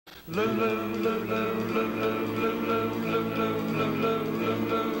Lulu, Lulu, Lulu, Lulu, Lulu.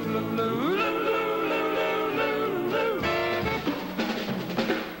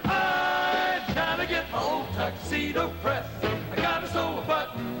 I gotta get my old tuxedo pressed. I gotta sew a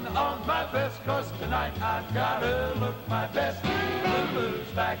button on my vest, 'cause tonight I gotta look my best. Lulu's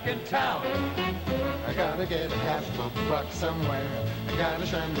back in town. I gotta get half a buck somewhere. I gotta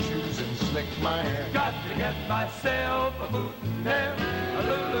shine my shoes and slick my hair. Got to get myself a boot and hair.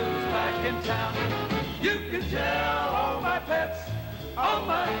 Lulu's back in town. You can tell all my pets, all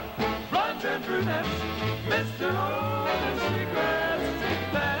my blondes and brunettes, Mr. Otis regrets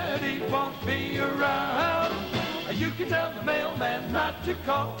that he won't be around. You can tell the mailman not to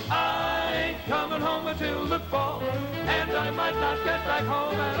call. I ain't coming home until the fall, and I might not get back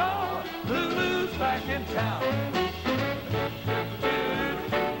home at all. Lulu's back in town.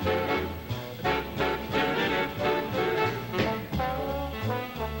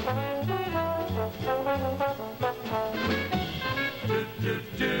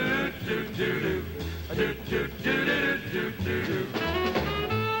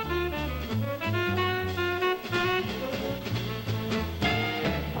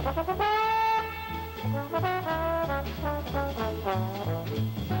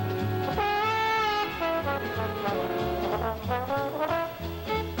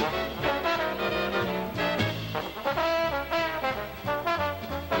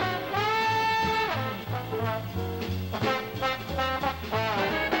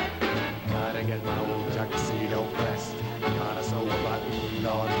 Gotta get my old tuxedo pressed. Gotta sew a button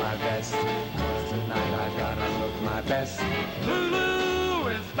on my vest. 'Cause tonight I gotta look my best. Lulu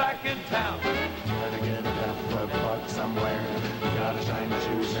is back in town. Gotta get half a buck somewhere. Gotta shine my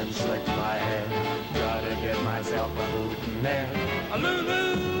shoes and slick my hair. Gotta get myself a boot and hair.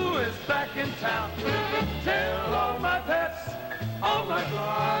 Lulu is back in town. Tell all my pets, all my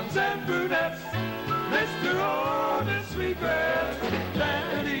blondes and brunettes, Mr. Otis regrets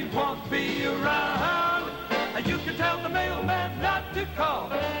that he won't be around. You can tell the mailman not to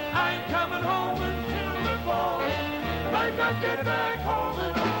call. I ain't coming home until the fall. Might not get back home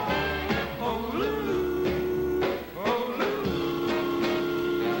at all. Oh, Lulu, oh, Lulu.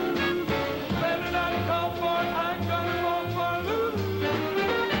 Better not call for it, I'm gonna call for Lulu.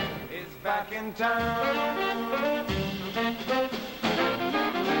 Is back in town.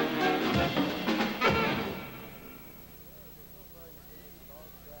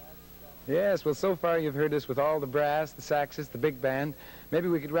 Yes, well, so far you've heard us with all the brass, the saxes, the big band. Maybe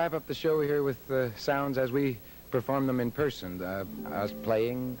we could wrap up the show here with the sounds as we perform them in person. Us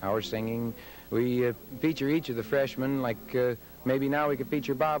playing, our singing. We feature each of the freshmen, like maybe now we could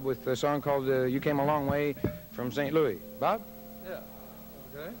feature Bob with a song called You Came a Long Way from St. Louis. Bob? Yeah,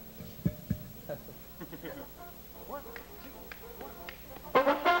 okay.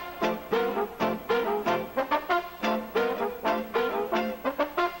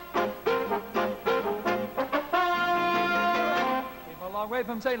 Way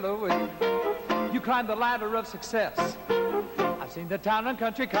from St. Louis, you climbed the ladder of success. I've seen the town and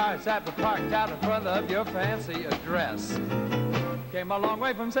country cars that were parked out in front of your fancy address. Came a long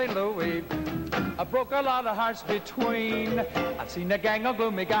way from St. Louis, I broke a lot of hearts between. I've seen a gang of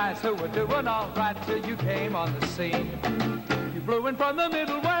gloomy guys who were doing all right till you came on the scene. You blew in from the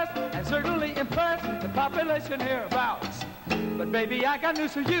Middle West and certainly impressed the population hereabouts. But baby, I got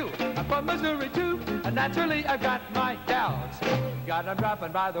news for you. I'm from Missouri too, and naturally I've got my doubts. Got 'em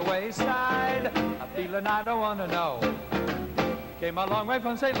dropping by the wayside, a feeling I don't want to know. Came a long way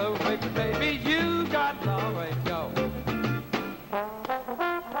from St. Louis, but baby, you got a long way to go.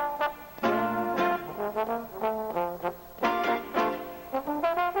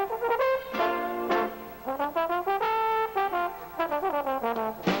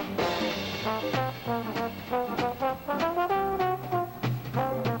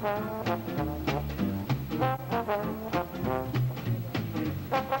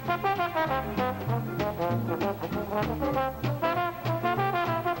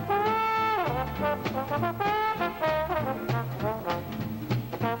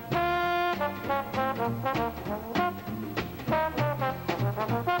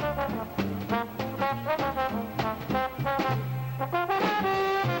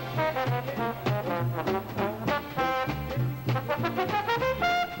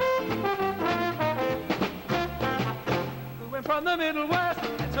 From the Middle West,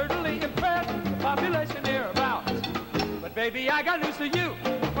 and certainly impressed the population hereabouts. But baby, I got news for you,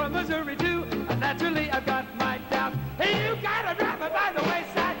 from Missouri too, and naturally I've got my doubts. Hey, you gotta drop it by the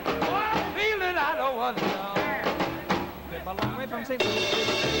wayside, oh, I'm feeling I don't want to know. Came a long way from St. Louis.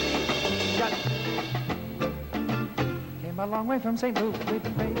 Came a long way from St. Louis,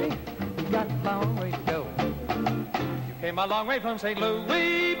 baby. came a long way from St.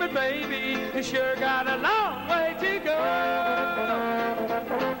 Louis, but baby, you sure got a long way to go.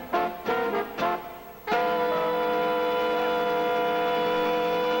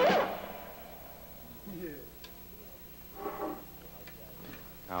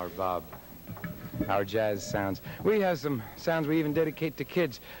 Our Bob. Our jazz sounds. We have some sounds we even dedicate to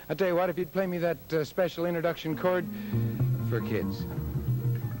kids. I'll tell you what, if you'd play me that special introduction chord for kids.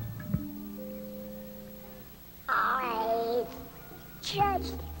 I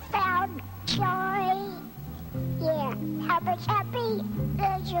just found joy. Yeah, happy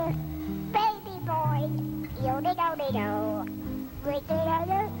as your baby boy. Yo-de-do-de-do. With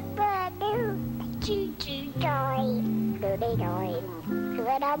another brand new choo-choo toy. Do-de-do.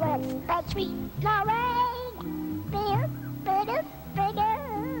 When I was my sweet Lorraine. Bill.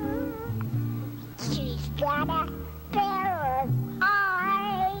 She's got a pair of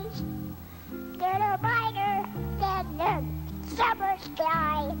eyes. Little brighter than the summer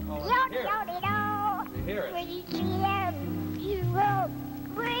sky. Hear it. When you see them, you won't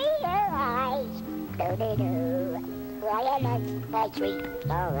realize. Do-do-do. Why I love my sweet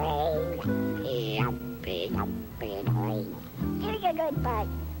Lorraine. Lumpy. Here's a good bud.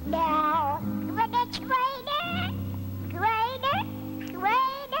 Now, when it's raining.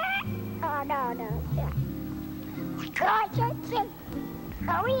 Oh, no. Gorgeous.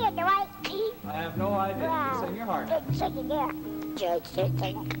 Are we in the right key? I have no idea. Wow. Sing your heart. Sing it, yeah. Just to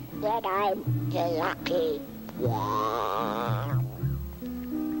think that I'm the lucky one.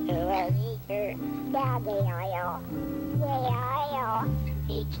 Well, either down the aisle.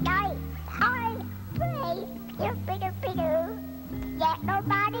 Each night I pray, do-do-do-do, that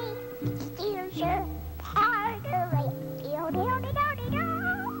nobody steals your heart away. Do-do-do-do-do.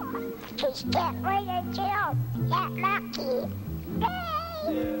 Just can't wait until that lucky day.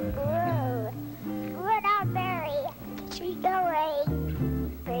 When I'm very sweet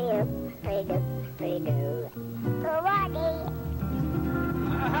Lorraine, pretty, Ronnie.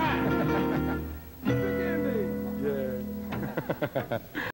 Yeah.